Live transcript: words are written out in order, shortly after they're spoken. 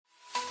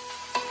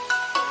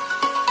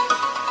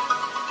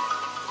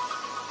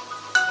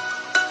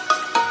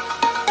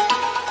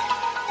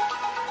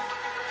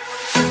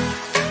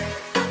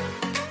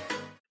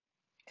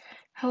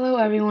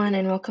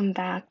welcome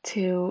back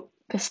to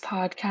this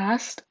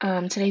podcast.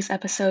 Today's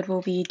episode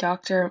will be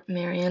Dr.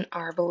 Marianne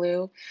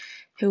Arbulu,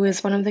 who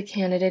is one of the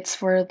candidates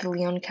for the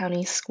Leon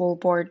County School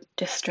Board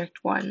District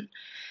 1.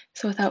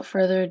 So without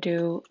further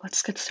ado,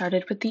 let's get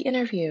started with the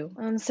interview.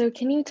 So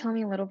can you tell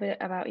me a little bit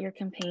about your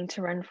campaign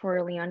to run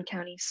for Leon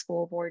County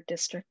School Board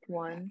District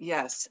 1?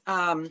 Yes.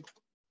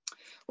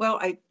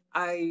 Well,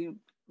 I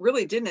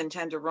really didn't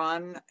intend to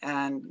run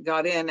and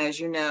got in,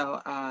 as you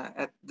know,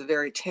 at the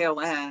very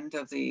tail end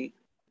of the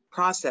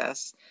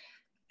process.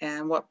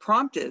 And what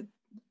prompted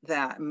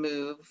that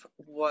move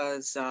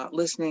was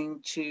listening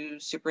to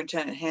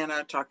Superintendent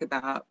Hanna talk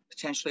about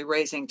potentially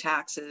raising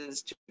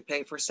taxes to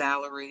pay for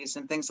salaries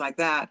and things like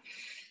that.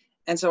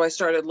 And so I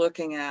started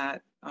looking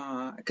at,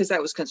 because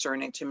that was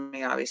concerning to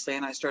me, obviously,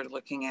 and I started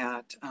looking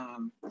at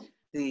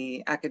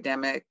the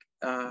academic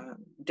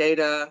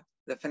data,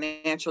 the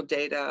financial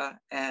data,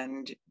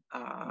 and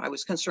I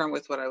was concerned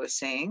with what I was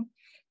seeing.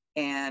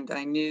 And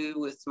I knew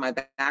with my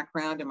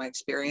background and my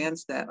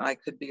experience that I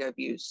could be of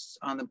use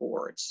on the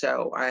board.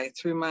 So I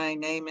threw my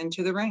name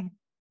into the ring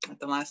at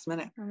the last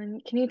minute.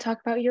 And can you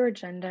talk about your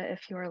agenda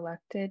if you're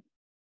elected?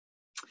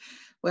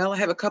 Well, I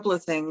have a couple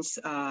of things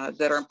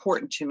that are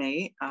important to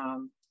me.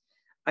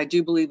 I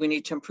do believe we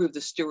need to improve the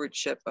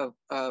stewardship of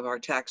our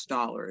tax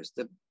dollars.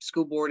 The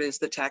school board is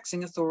the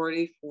taxing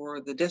authority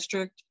for the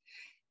district,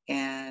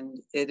 and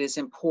it is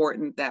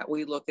important that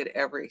we look at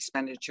every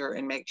expenditure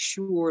and make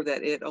sure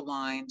that it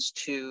aligns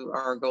to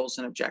our goals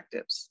and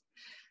objectives.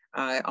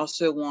 I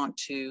also want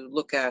to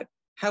look at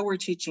how we're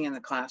teaching in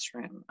the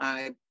classroom.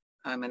 I'm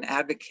an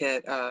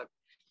advocate of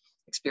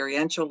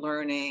experiential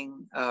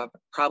learning,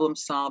 problem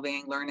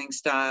solving, learning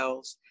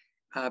styles,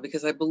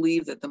 because I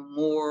believe that the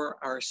more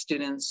our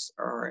students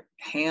are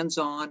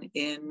hands-on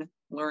in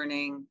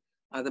learning,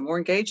 the more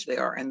engaged they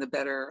are and the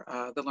better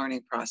the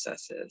learning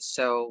process is.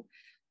 So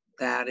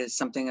that is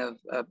something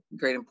of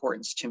great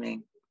importance to me.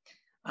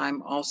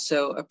 I'm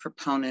also a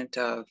proponent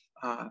of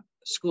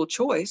school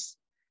choice.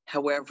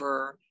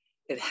 However,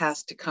 it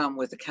has to come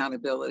with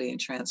accountability and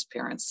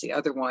transparency.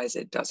 Otherwise,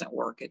 it doesn't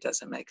work. It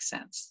doesn't make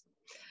sense.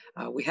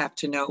 We have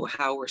to know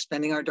how we're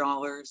spending our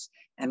dollars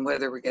and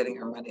whether we're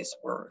getting our money's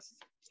worth.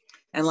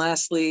 And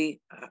lastly,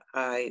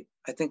 I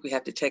think we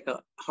have to take a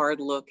hard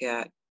look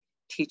at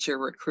teacher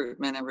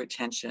recruitment and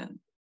retention.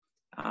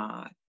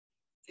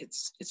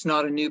 It's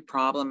not a new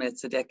problem,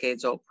 it's a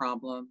decades-old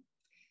problem.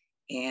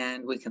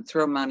 And we can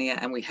throw money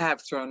at, and we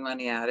have thrown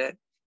money at it,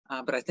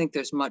 but I think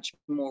there's much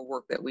more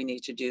work that we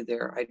need to do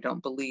there. I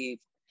don't believe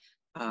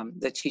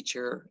the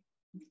teacher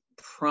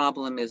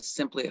problem is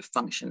simply a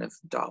function of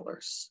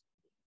dollars.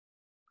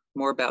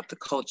 More about the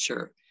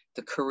culture,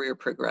 the career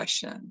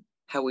progression,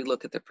 how we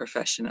look at the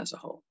profession as a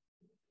whole.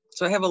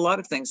 So I have a lot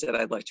of things that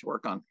I'd like to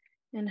work on.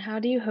 And how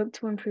do you hope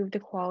to improve the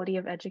quality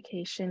of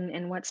education,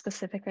 and what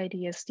specific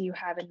ideas do you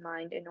have in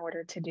mind in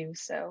order to do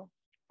so?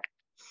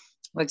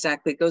 Well,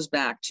 exactly. It goes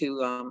back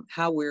to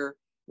how we're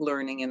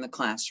learning in the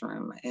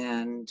classroom.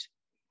 And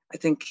I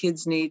think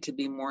kids need to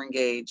be more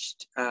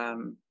engaged.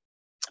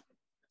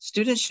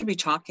 Students should be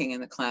talking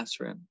in the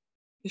classroom.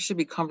 There should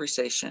be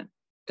conversation,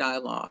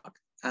 dialogue,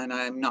 and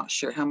I'm not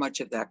sure how much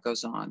of that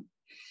goes on.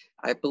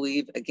 I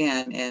believe,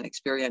 again, in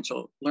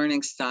experiential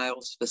learning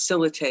styles,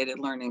 facilitated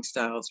learning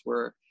styles,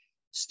 where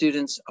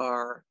students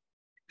are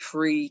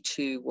free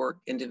to work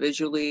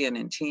individually and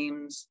in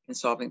teams in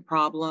solving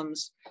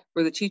problems,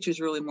 where the teacher is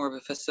really more of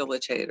a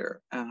facilitator.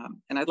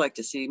 And I'd like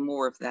to see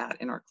more of that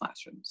in our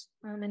classrooms.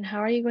 And how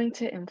are you going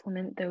to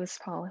implement those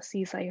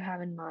policies that you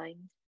have in mind?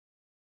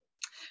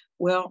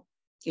 Well,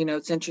 you know,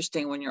 it's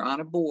interesting when you're on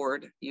a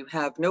board, you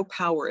have no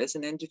power as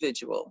an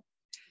individual.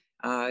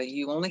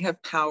 You only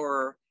have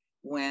power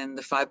when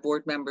the 5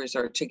 board members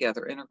are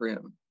together in a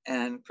room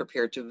and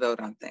prepared to vote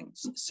on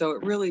things. So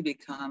it really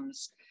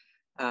becomes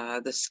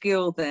the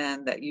skill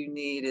then that you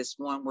need is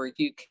one where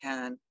you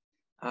can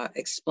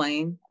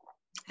explain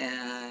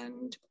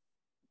and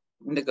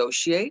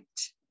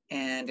negotiate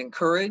and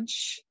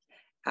encourage,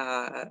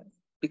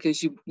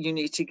 because you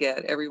need to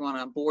get everyone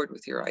on board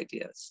with your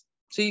ideas.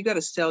 So you got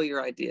to sell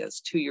your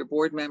ideas to your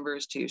board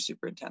members, to your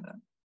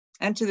superintendent,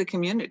 and to the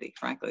community,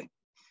 frankly.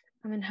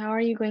 And how are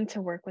you going to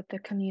work with the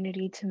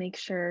community to make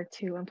sure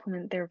to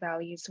implement their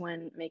values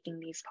when making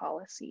these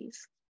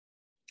policies?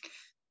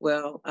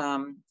 Well,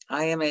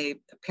 I am a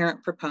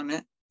parent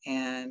proponent,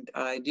 and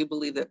I do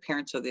believe that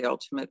parents are the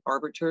ultimate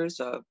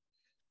arbiters of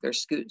their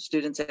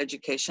students'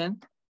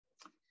 education.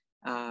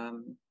 I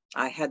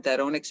had that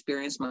own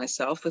experience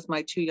myself with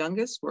my 2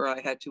 youngest, where I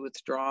had to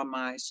withdraw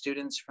my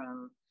students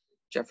from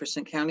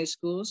Jefferson County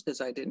schools because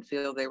I didn't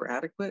feel they were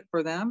adequate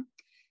for them,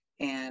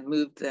 and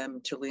moved them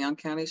to Leon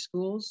County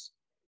schools,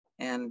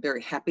 and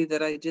very happy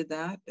that I did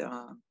that.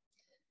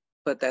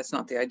 But that's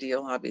not the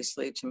ideal,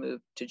 obviously, to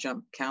move to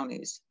jump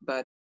counties.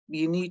 But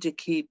you need to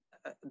keep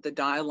the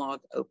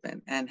dialogue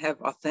open and have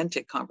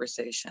authentic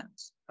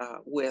conversations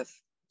with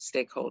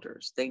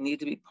stakeholders. They need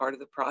to be part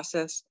of the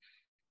process.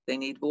 They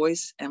need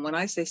voice. And when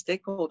I say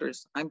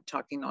stakeholders, I'm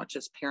talking not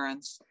just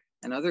parents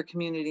and other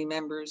community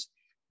members,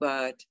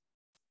 but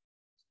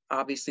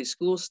obviously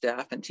school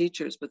staff and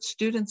teachers, but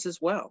students as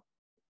well.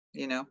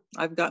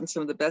 I've gotten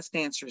some of the best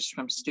answers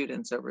from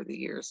students over the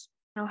years.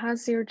 How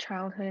has your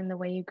childhood and the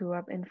way you grew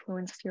up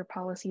influenced your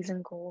policies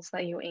and goals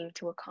that you aim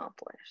to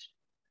accomplish?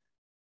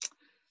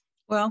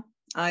 Well,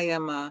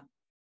 I'm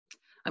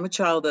a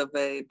child of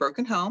a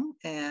broken home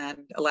and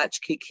a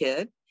latchkey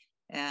kid,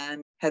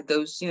 and had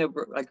those,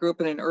 I grew up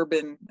in an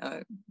urban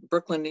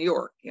Brooklyn, New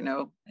York, in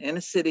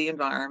a city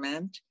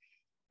environment.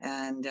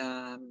 And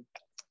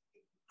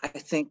I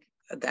think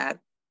that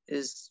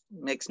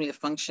makes me a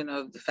function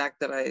of the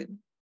fact that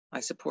I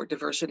support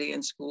diversity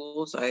in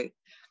schools.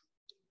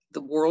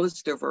 The world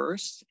is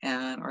diverse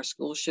and our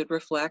schools should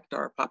reflect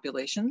our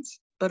populations,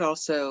 but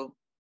also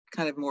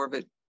kind of more of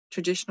a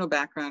traditional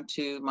background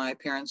too. My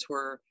parents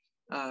were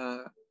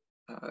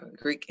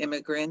Greek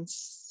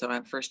immigrants, so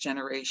I'm first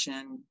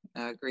generation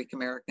Greek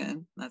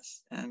American.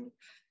 And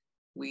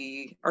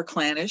we are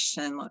clannish,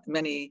 and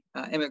many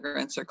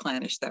immigrants are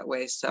clannish that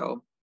way.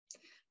 So I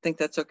think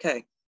that's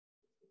okay.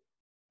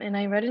 And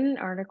I read in an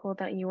article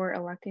that you were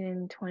elected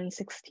in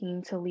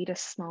 2016 to lead a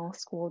small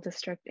school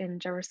district in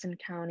Jefferson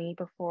County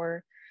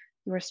before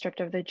you were stripped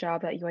of the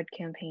job that you had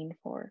campaigned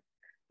for.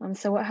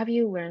 So what have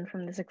you learned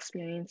from this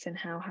experience, and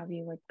how have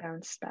you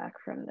bounced back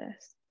from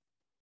this?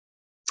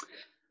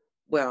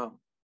 Well,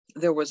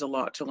 there was a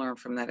lot to learn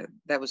from that.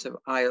 That was an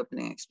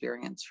eye-opening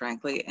experience,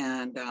 frankly.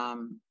 And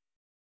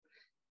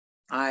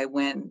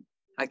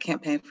I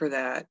campaigned for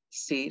that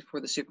seat for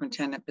the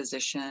superintendent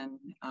position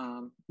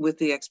with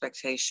the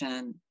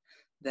expectation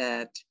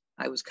that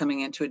I was coming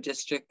into a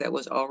district that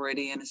was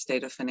already in a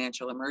state of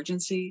financial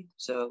emergency.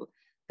 So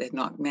they had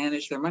not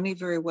managed their money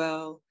very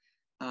well.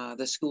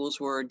 The schools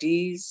were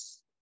D's.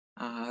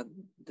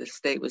 The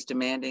state was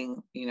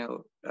demanding,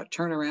 a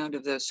turnaround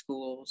of those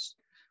schools.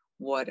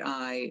 What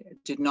I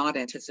did not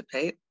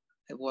anticipate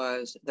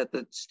was that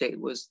the state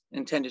was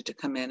intended to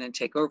come in and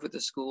take over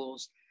the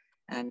schools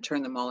and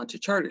turn them all into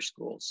charter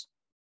schools.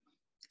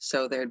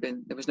 So there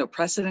was no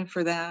precedent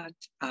for that.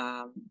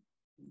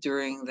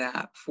 During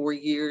that 4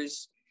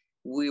 years,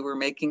 we were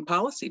making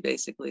policy,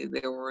 basically.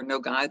 There were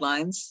no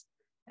guidelines.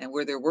 And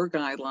where there were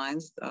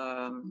guidelines,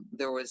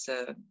 there was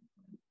a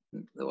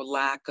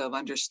lack of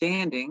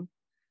understanding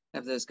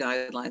of those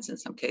guidelines in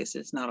some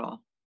cases, not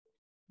all.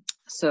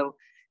 So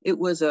it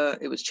was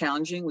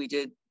challenging. We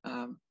did,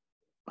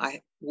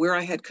 where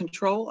I had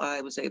control,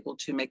 I was able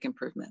to make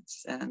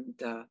improvements, and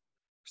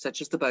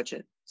such as the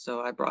budget. So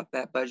I brought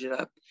that budget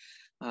up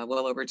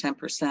well over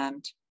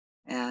 10%,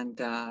 and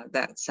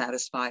that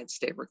satisfied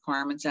state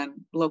requirements and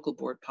local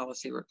board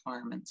policy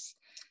requirements.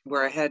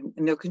 Where I had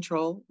no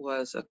control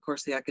was, of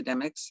course, the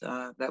academics.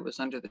 That was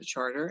under the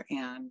charter,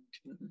 and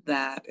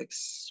that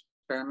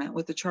experiment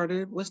with the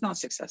charter was not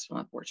successful,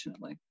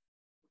 unfortunately.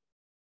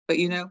 But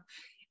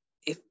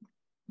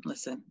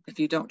if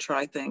you don't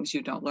try things,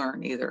 you don't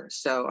learn either.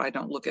 So I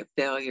don't look at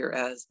failure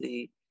as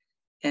the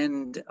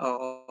end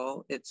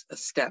all. It's a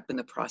step in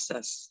the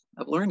process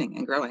of learning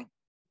and growing.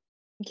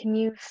 Can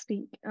you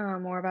speak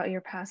more about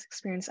your past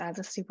experience as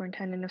a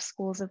superintendent of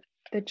schools of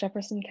the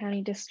Jefferson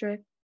County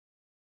District?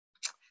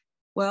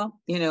 Well,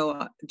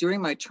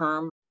 during my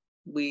term,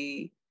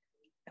 we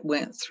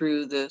went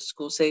through the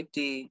school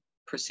safety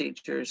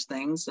procedures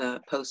things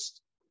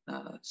post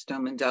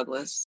Stoneman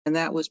Douglas, and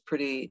that was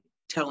pretty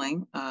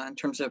telling in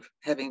terms of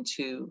having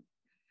to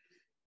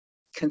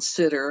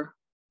consider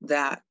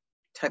that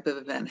type of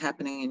event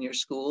happening in your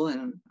school.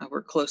 And I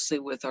worked closely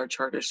with our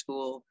charter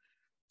school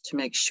to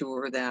make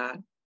sure that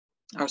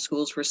our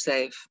schools were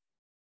safe,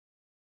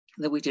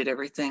 that we did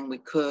everything we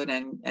could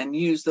and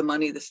used the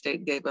money the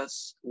state gave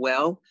us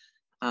well,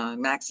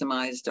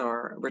 maximized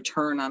our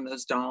return on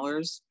those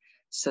dollars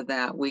so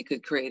that we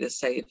could create a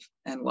safe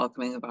and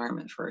welcoming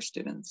environment for our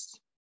students.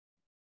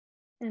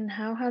 And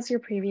how has your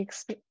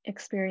previous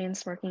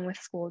experience working with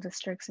school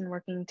districts and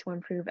working to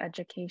improve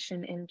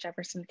education in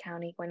Jefferson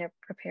County going to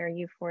prepare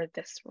you for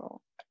this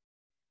role?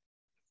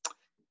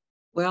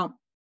 Well,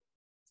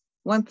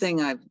 one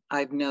thing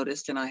I've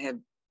noticed, and I have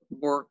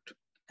worked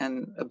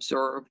and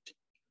observed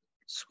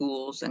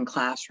schools and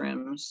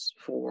classrooms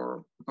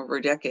for over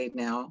a decade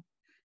now,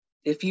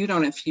 if you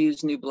don't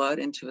infuse new blood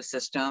into a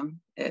system,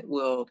 it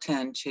will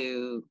tend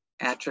to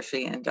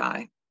atrophy and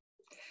die.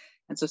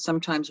 And so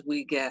sometimes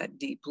we get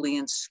deeply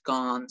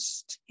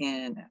ensconced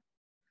in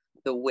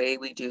the way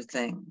we do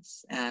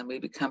things, and we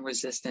become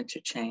resistant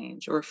to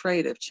change or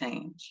afraid of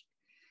change.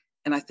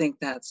 And I think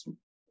that's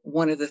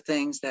one of the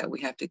things that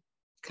we have to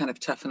kind of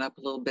toughen up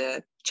a little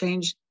bit.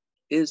 Change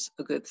is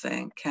a good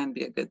thing, can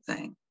be a good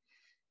thing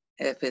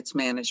if it's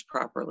managed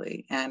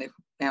properly. And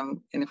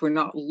if we're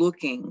not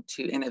looking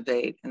to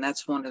innovate, and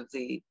that's one of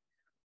the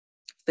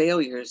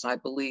failures, I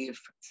believe,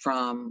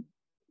 from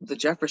the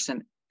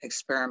Jefferson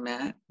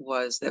experiment,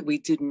 was that we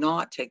did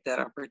not take that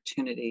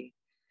opportunity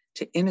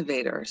to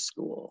innovate our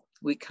school.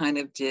 We kind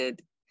of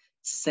did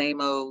same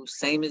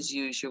as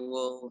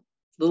usual,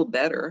 a little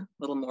better,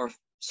 a little more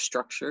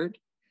structured,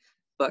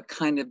 but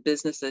kind of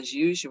business as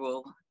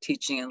usual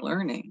teaching and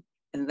learning.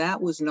 And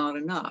that was not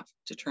enough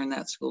to turn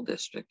that school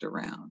district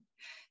around.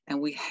 And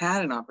we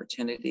had an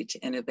opportunity to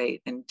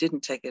innovate and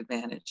didn't take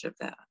advantage of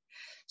that.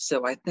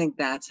 So I think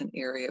that's an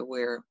area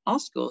where all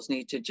schools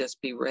need to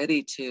just be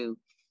ready to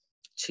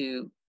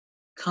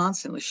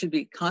should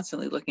be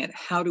constantly looking at,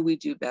 how do we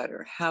do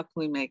better? How can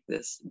we make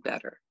this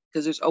better?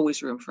 Because there's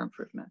always room for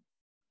improvement,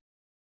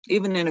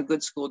 even in a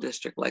good school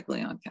district like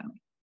Leon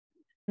County.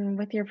 And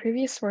with your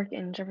previous work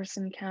in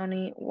Jefferson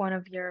County, one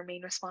of your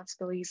main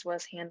responsibilities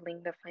was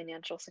handling the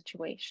financial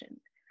situation.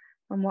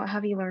 What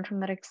have you learned from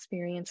that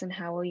experience, and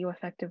how will you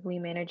effectively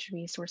manage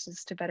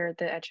resources to better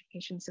the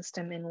education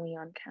system in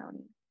Leon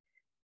County?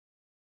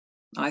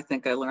 I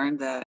think I learned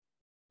that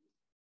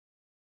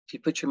if you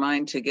put your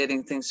mind to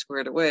getting things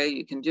squared away,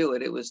 you can do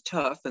it. It was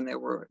tough, and there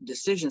were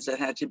decisions that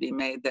had to be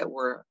made that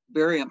were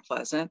very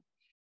unpleasant.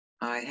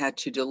 I had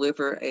to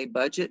deliver a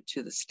budget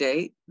to the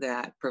state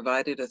that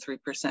provided a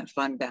 3%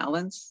 fund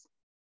balance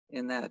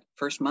in that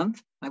first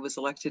month I was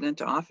elected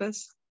into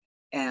office.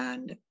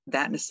 And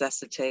that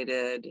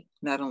necessitated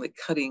not only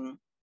cutting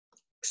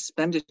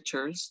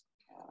expenditures,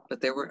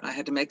 but I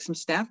had to make some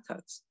staff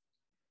cuts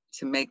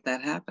to make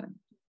that happen.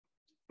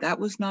 That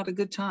was not a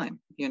good time,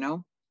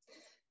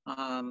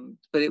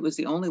 but it was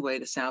the only way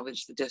to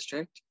salvage the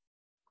district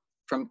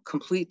from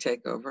complete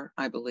takeover,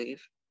 I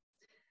believe.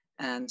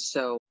 And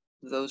so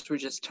those were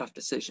just tough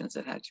decisions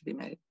that had to be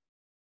made.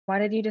 Why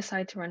did you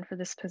decide to run for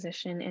this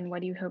position, and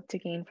what do you hope to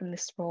gain from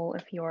this role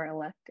if you are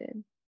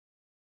elected?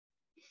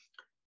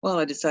 Well,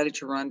 I decided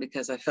to run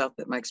because I felt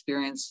that my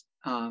experience,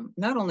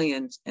 not only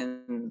in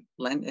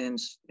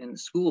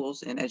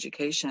schools, in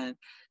education,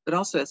 but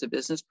also as a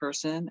business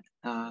person,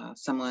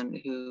 someone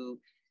who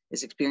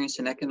is experienced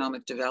in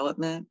economic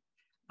development.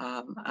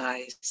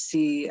 I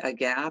see a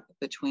gap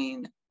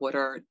between what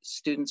our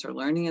students are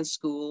learning in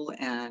school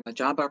and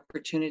job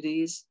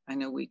opportunities. I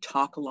know we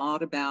talk a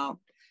lot about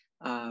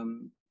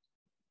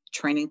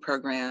training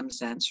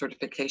programs and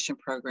certification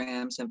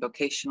programs and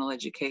vocational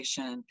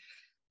education.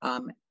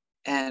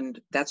 And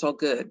that's all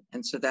good.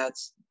 And so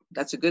that's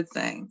a good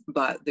thing.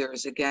 But there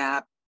is a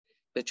gap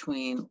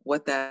between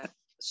what that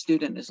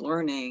student is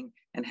learning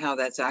and how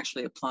that's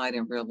actually applied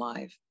in real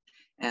life.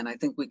 And I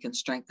think we can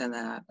strengthen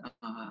that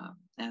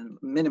and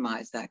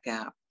minimize that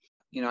gap.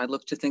 I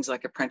look to things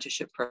like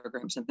apprenticeship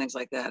programs and things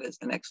like that as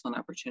an excellent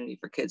opportunity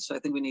for kids. So I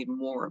think we need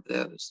more of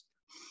those.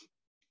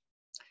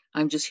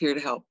 I'm just here to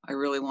help. I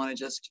really want to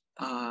just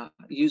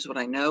use what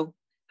I know,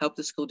 help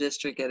the school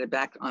district get it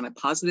back on a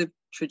positive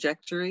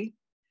trajectory,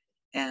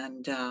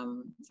 and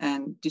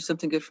do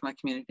something good for my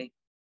community.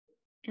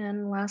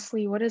 And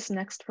lastly, what is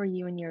next for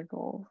you and your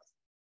goals?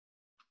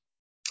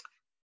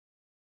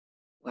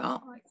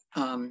 Well,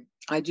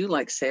 I do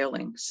like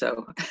sailing,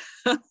 so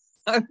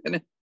I'm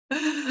gonna.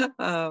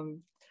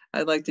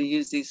 I'd like to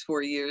use these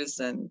 4 years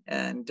and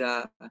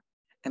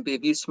be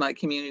of use to my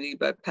community.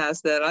 But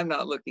past that, I'm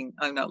not looking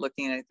at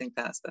anything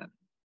past that.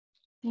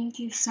 Thank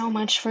you so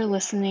much for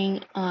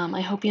listening.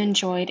 I hope you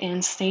enjoyed,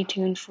 and stay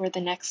tuned for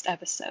the next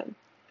episode.